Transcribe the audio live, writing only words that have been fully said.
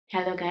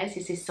Hello guys,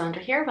 this is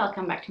Sandra here.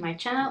 Welcome back to my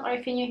channel, or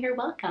if you're new here,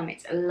 welcome.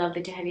 It's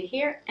lovely to have you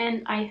here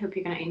and I hope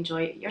you're gonna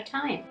enjoy your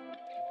time.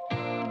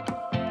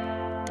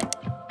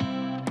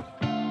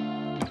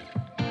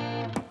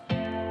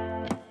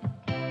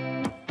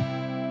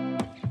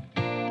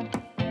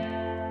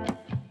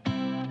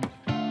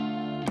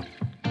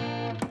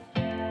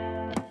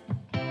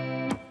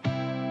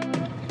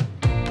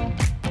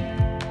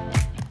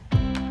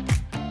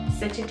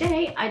 So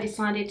today I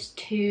decided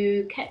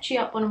to catch you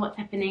up on what's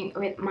happening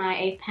with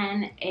my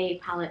pen, a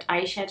palette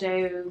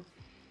eyeshadow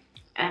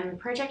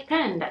project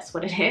pen. That's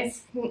what it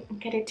is.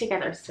 Get it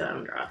together,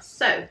 Sandra.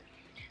 So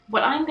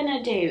what I'm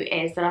gonna do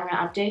is that I'm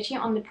gonna update you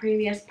on the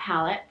previous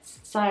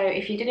palettes. So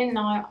if you didn't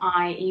know,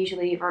 I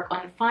usually work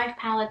on 5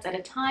 palettes at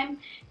a time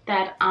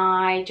that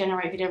I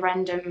generate with a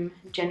random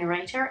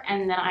generator,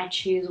 and then I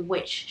choose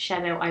which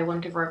shadow I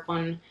want to work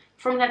on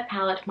from that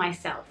palette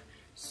myself.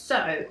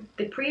 So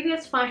the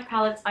previous 5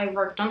 palettes I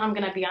worked on, I'm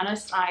gonna be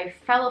honest, I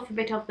fell off a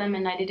bit of them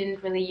and I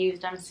didn't really use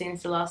them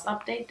since the last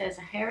update. There's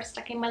a hair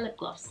stuck in my lip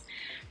gloss.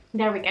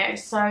 There we go.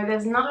 So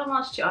there's not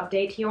much to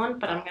update you on,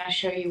 but I'm gonna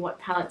show you what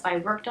palettes I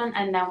worked on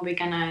and then we're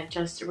gonna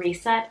just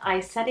reset.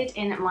 I said it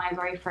in my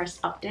very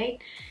first update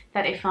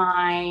that if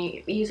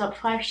I use up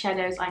 5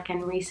 shadows I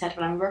can reset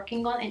what I'm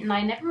working on, and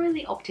I never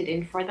really opted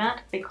in for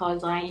that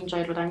because I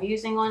enjoyed what I'm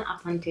using on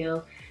up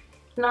until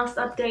last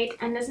update,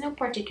 and there's no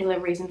particular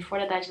reason for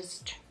that. I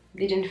just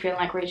didn't feel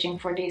like reaching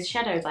for these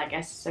shadows, I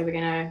guess. So we're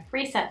gonna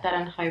reset that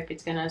and hope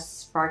it's gonna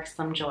spark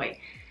some joy.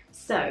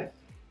 So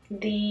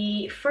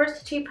the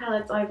first 2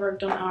 palettes I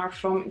worked on are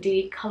from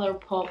the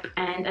Colourpop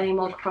and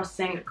Animal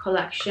Crossing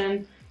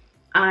collection.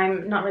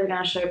 I'm not really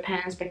gonna show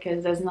pens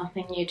because there's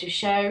nothing new to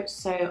show.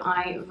 So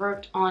I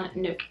worked on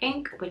Nook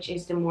Ink, which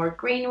is the more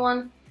green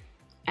one.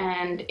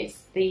 And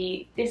it's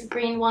this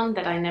green one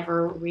that I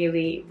never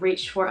really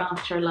reached for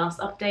after last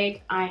update.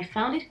 I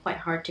found it quite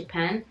hard to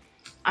pen.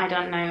 I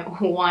don't know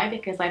why,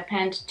 because I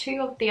penned 2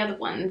 of the other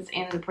ones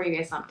in the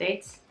previous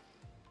updates.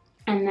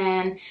 And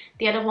then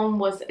the other one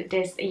was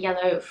this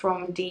yellow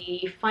from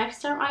the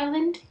 5-Star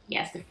Island.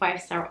 Yes, the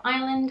 5-Star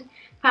Island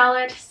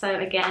palette. So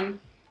again,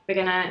 we're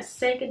gonna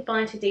say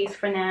goodbye to these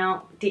for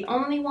now. The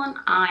only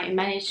one I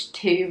managed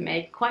to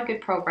make quite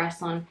good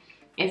progress on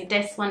is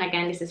this one.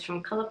 Again, this is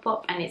from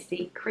Colourpop and it's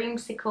the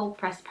Creamsicle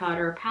Pressed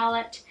Powder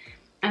palette,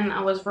 and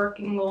I was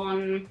working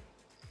on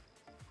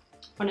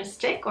a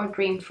stick or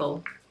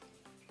Dreamful,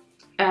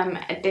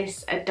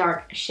 this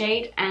dark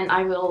shade, and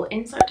I will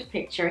insert a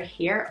picture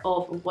here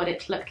of what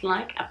it looked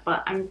like,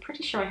 but I'm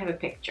pretty sure I have a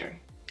picture,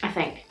 I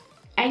think.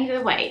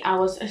 Either way, I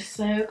was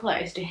so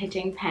close to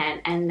hitting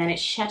pen and then it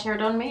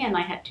shattered on me and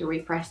I had to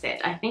repress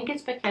it. I think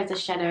it's because the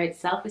shadow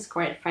itself is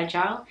quite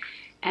fragile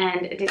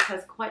and this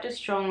has quite a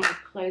strong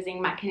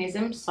closing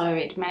mechanism, so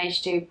it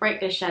managed to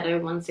break the shadow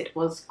once it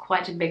was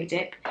quite a big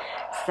dip.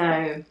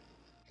 So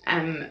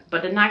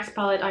but the next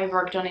palette I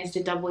worked on is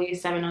the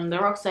W7 on the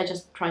Rocks. I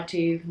just tried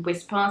to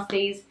whiz past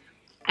these,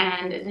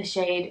 and the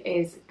shade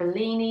is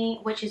Bellini,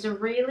 which is a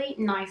really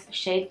nice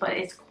shade, but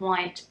it's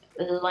quite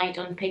light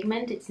on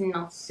pigment. It's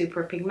not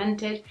super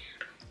pigmented,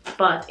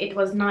 but it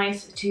was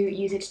nice to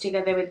use it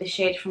together with the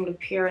shade from the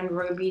Pure and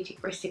Raw Beauty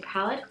Christy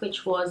palette,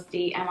 which was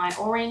the MI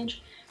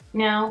Orange.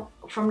 Now,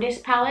 from this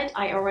palette,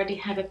 I already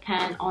have a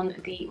pen on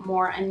the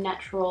more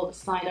natural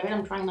side of it.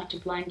 I'm trying not to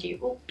blind you,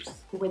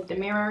 oops, with the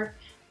mirror.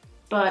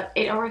 But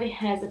it already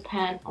has a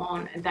pen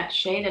on that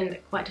shade, and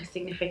quite a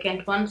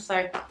significant one.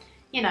 So,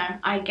 you know,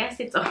 I guess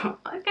it's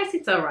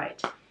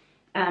alright.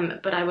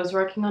 But I was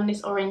working on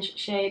this orange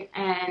shade,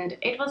 and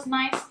it was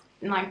nice,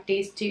 like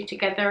these 2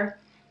 together,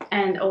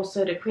 and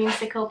also the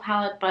Creamsicle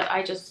palette. But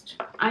I just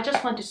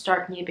want to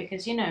start new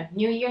because, you know,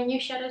 new year, new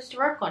shadows to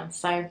work on.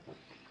 So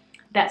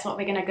that's what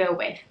we're gonna go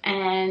with.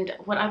 And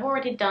what I've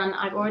already done,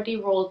 I've already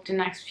rolled the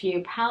next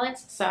few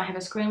palettes, so I have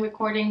a screen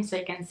recording so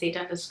you can see it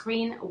on the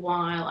screen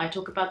while I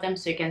talk about them,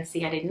 so you can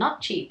see I did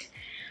not cheat.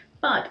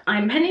 But I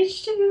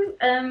managed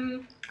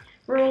to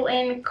roll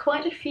in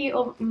quite a few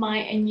of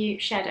my new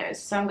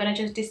shadows, so I'm gonna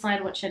just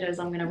decide what shadows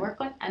I'm gonna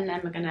work on and then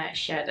we're gonna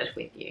share that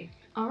with you.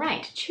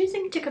 Alright,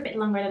 choosing took a bit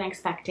longer than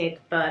expected,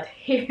 but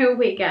here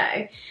we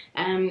go.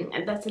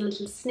 That's a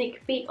little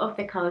sneak peek of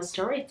the color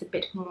story. It's a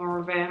bit more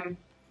of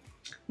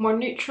more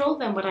neutral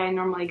than what I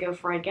normally go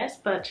for, I guess,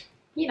 but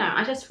you know,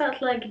 I just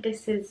felt like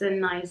this is a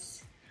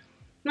nice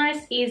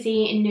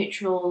easy and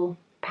neutral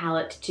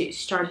palette to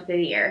start the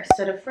year.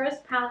 So the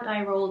first palette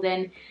I rolled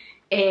in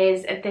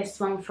is this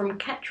one from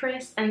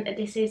Catrice, and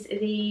this is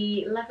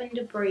the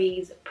Lavender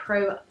Breeze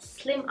Pro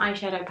Slim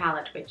Eyeshadow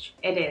Palette, which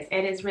it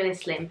is really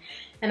slim,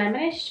 and I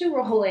managed to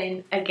roll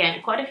in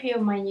again quite a few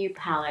of my new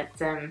palettes,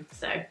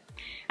 so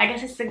I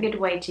guess it's a good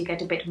way to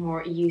get a bit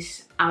more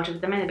use out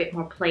of them and a bit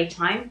more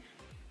playtime.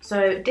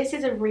 So this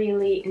is a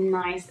really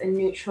nice and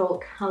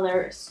neutral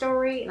color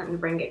story. Let me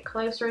bring it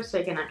closer so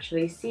you can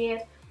actually see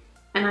it.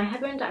 And I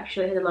haven't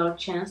actually had a lot of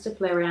chance to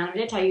play around with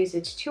it. I used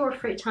it 2 or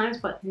 3 times,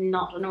 but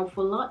not an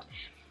awful lot.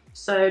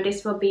 So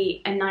this will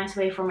be a nice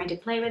way for me to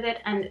play with it.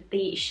 And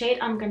the shade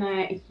I'm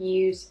gonna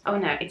use, oh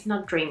no, it's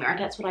not Dreamer.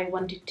 That's what I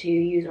wanted to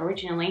use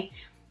originally.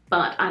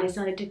 but I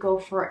decided to go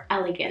for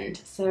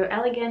Elegant. So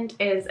Elegant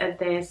is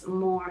this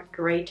more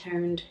grey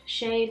toned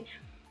shade,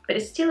 but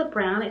it's still a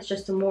brown, it's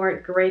just a more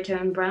grey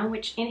toned brown,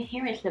 which in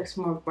here it looks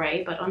more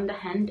grey, but on the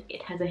hand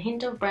it has a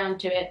hint of brown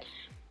to it.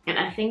 And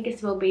I think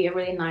this will be a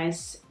really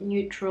nice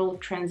neutral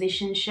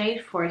transition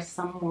shade for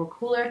some more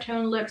cooler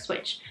tone looks,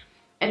 which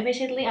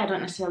admittedly I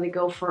don't necessarily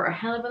go for a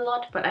hell of a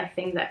lot, but I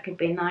think that could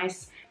be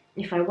nice.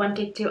 If I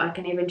wanted to, I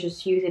can even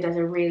just use it as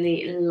a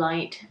really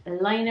light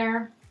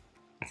liner.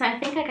 So I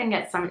think I can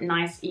get some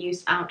nice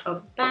use out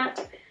of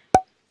that.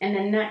 And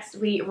then next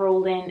we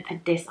rolled in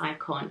this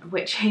icon,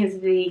 which is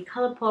the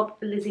Colourpop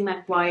Lizzie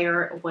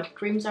McGuire What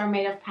Dreams Are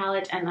Made Of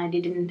palette, and I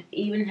didn't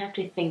even have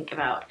to think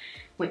about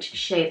which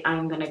shade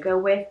I'm gonna go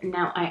with.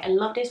 Now, I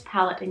love this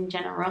palette in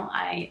general.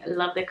 I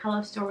love the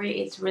color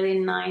story. It's really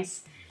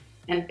nice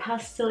and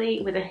pastel-y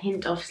with a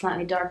hint of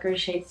slightly darker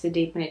shades to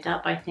deepen it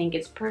up. I think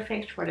it's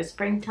perfect for the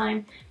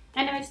springtime.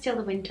 I know it's still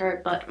the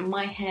winter, but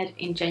my head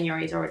in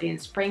January is already in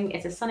spring.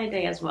 It's a sunny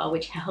day as well,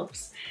 which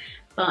helps.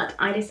 But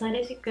I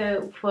decided to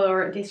go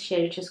for this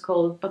shade, which is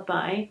called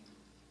Bye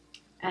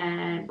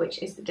Bye,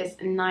 which is this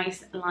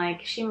nice,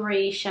 like,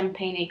 shimmery,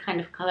 champagne-y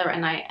kind of color,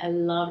 and I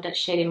love that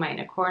shade in my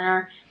inner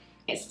corner.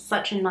 It's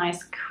such a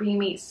nice,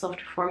 creamy,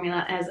 soft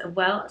formula as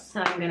well,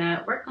 so I'm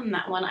gonna work on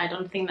that one. I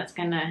don't think that's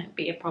gonna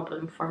be a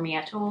problem for me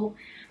at all.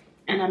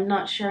 And I'm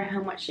not sure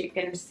how much you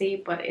can see,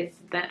 but it's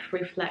that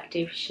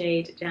reflective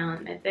shade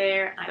down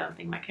there. I don't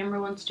think my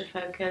camera wants to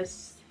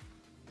focus.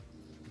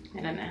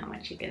 I don't know how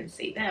much you can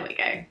see. There we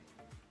go.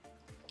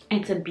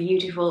 It's a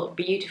beautiful,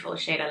 beautiful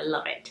shade. I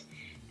love it.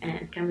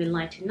 And can we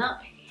lighten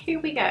up? Here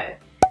we go.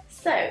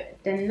 So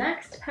the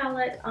next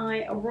palette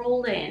I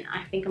roll in,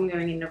 I think I'm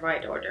going in the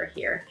right order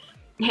here,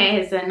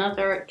 is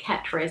another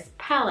Catrice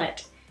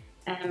palette.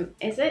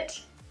 Is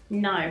it?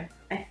 No.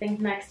 I think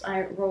next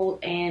I roll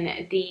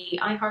in the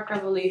I Heart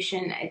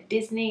Revolution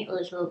Disney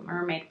Little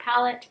Mermaid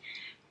palette.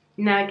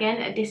 Now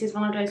again, this is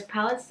one of those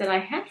palettes that I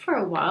had for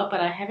a while,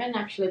 but I haven't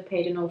actually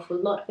paid an awful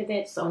lot with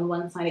it. So on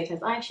one side it has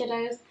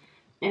eyeshadows,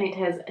 and it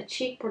has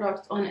cheek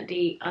products on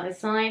the other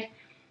side.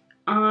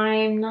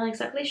 I'm not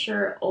exactly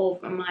sure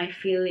of my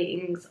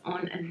feelings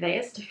on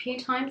this. The few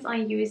times I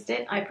used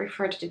it, I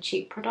preferred the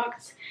cheek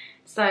products.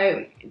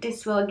 So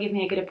this will give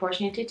me a good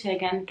opportunity to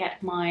again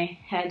get my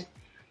head,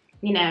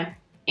 you know,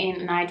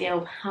 in an idea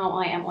of how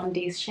I am on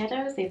these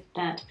shadows, if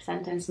that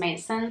sentence made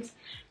sense.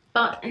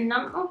 But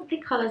none of the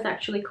colors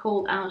actually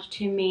called out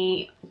to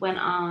me when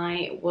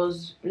I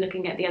was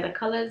looking at the other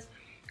colors.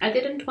 I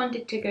didn't want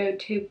it to go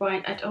too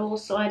bright at all,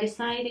 so I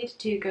decided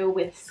to go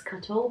with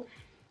Scuttle,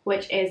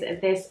 which is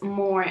this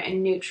more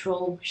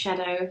neutral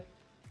shadow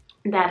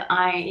that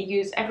I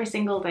use every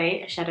single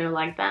day, a shadow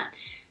like that,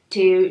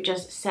 to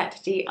just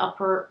set the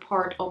upper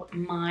part of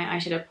my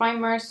eyeshadow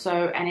primer,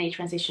 so any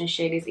transition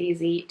shade is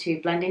easy to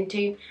blend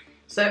into.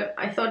 So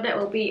I thought that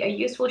would be a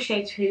useful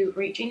shade to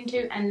reach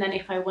into, and then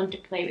if I want to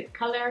play with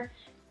color,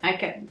 I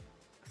can,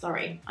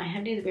 sorry, I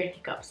have these weird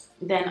hiccups,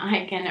 then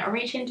I can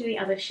reach into the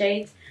other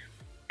shades.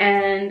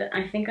 And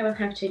I think I will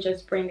have to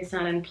just bring this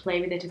out and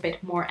play with it a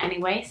bit more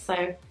anyway.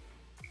 So,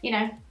 you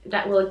know,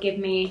 that will give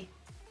me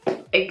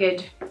a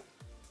good,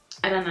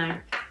 I don't know,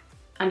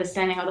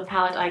 understanding of the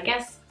palette, I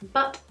guess.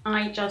 But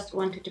I just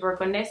wanted to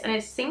work on this, and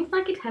it seems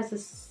like it has a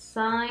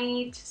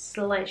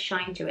slight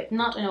shine to it.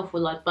 Not an awful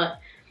lot, but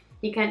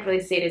you can't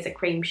really see it as a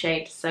cream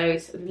shade, so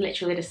it's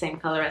literally the same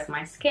color as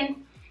my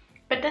skin.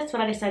 But that's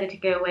what I decided to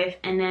go with.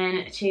 And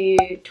then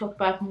to talk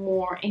about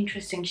more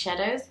interesting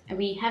shadows,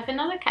 we have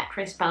another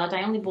Catrice palette.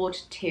 I only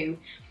bought two,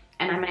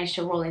 and I managed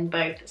to roll in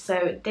both.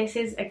 So this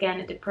is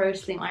again the Pro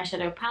Slim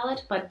eyeshadow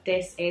palette, but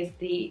this is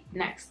the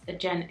Next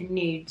Gen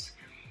Nudes.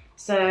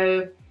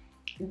 So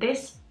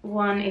this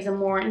one is a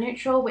more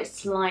neutral with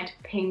slight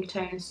pink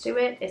tones to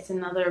it. It's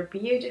another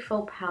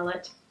beautiful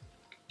palette.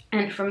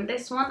 And from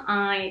this one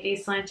I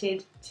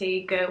decided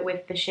to go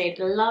with the shade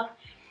Love.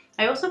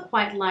 I also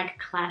quite like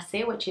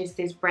Classy, which is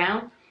this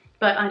brown,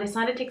 but I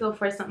decided to go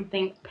for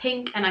something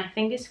pink, and I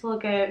think this will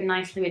go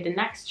nicely with the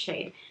next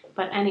shade.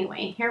 But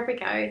anyway, here we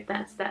go.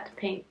 That's that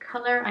pink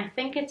color. I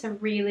think it's a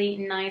really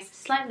nice,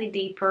 slightly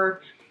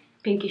deeper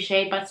pinky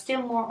shade, but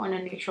still more on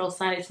a neutral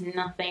side. It's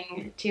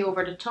nothing too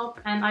over the top,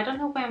 and I don't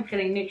know why I'm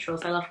feeling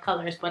neutrals. I love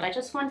colors, but I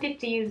just wanted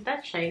to use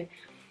that shade.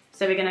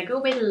 So we're gonna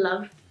go with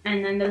Love.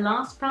 And then the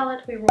last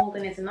palette we rolled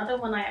in is another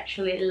one I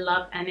actually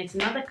love, and it's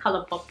another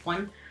Colourpop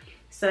one.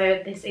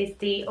 So this is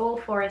the All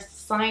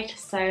Forest Side.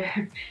 So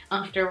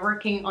after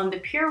working on the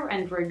Pure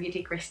and Rare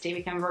Beauty Christie,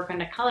 we can work on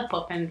the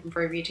Colourpop and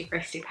Rare Beauty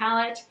Christie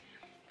palette.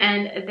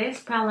 And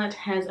this palette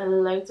has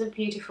loads of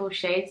beautiful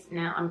shades.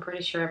 Now I'm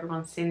pretty sure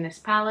everyone's seen this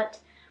palette.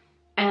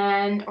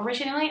 And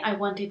originally I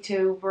wanted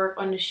to work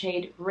on the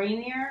shade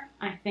Rainier.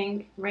 I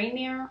think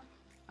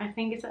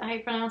is that how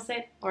you pronounce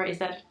it? Or is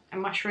that a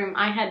mushroom?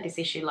 I had this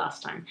issue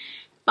last time.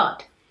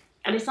 But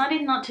I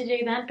decided not to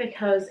do that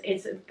because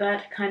it's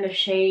that kind of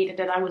shade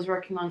that I was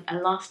working on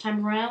last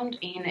time around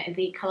in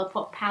the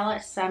Colourpop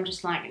palette. So I'm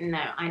just like,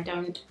 no, I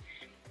don't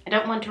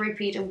want to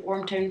repeat a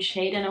warm tone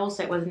shade, and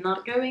also it was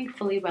not going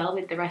fully well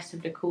with the rest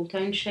of the cool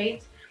tone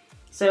shades.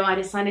 So I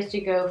decided to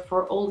go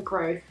for Old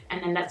Growth,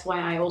 and then that's why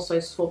I also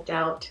swapped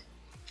out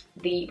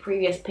the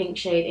previous pink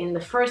shade in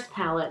the first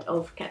palette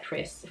of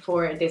Catrice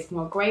for this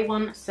more grey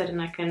one, so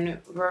then I can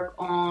work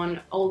on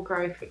Old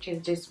Growth, which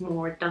is just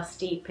more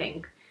dusty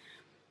pink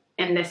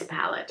in this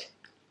palette.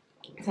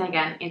 So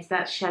again, it's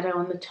that shadow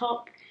on the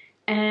top,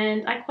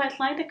 and I quite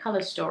like the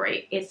color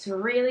story. It's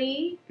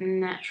really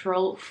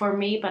natural for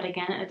me, but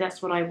again,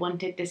 that's what I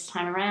wanted this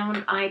time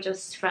around. I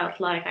just felt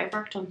like I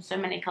worked on so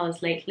many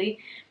colors lately.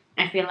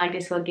 I feel like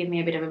this will give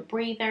me a bit of a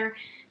breather.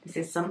 This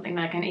is something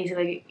that I can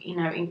easily, you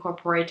know,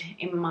 incorporate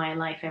in my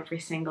life every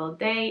single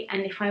day.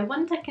 And if I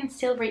want, I can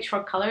still reach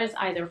for colors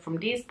either from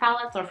these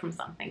palettes or from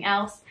something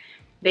else.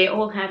 They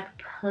all have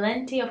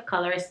plenty of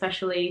color,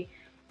 especially,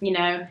 you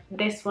know,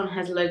 this one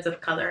has loads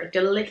of color.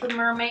 The Little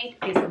Mermaid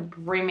is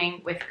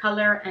brimming with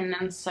color, and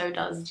then so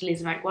does the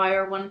Lizzie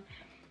McGuire one.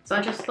 So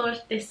I just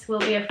thought this will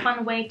be a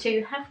fun way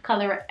to have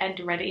color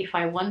at ready if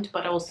I want,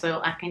 but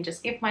also I can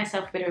just give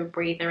myself a bit of a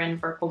breather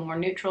and work on more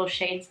neutral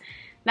shades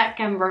that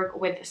can work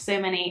with so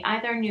many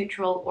either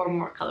neutral or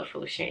more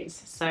colorful shades.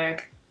 So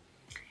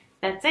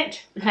that's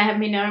it. Let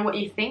me know what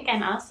you think,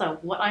 and also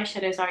what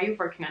eyeshadows are you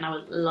working on? I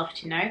would love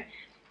to know.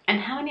 And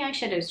how many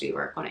eyeshadows do you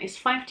work on? Is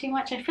 5 too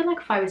much? I feel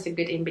like 5 is a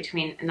good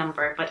in-between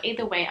number, but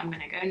either way, I'm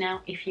gonna go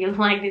now. If you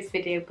like this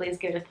video, please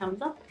give it a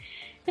thumbs up,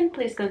 and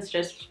please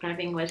consider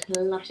subscribing. Would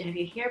love to have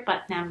you here,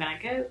 but now I'm gonna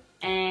go,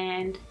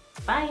 and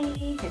bye!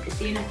 Hope to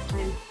see you next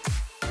time.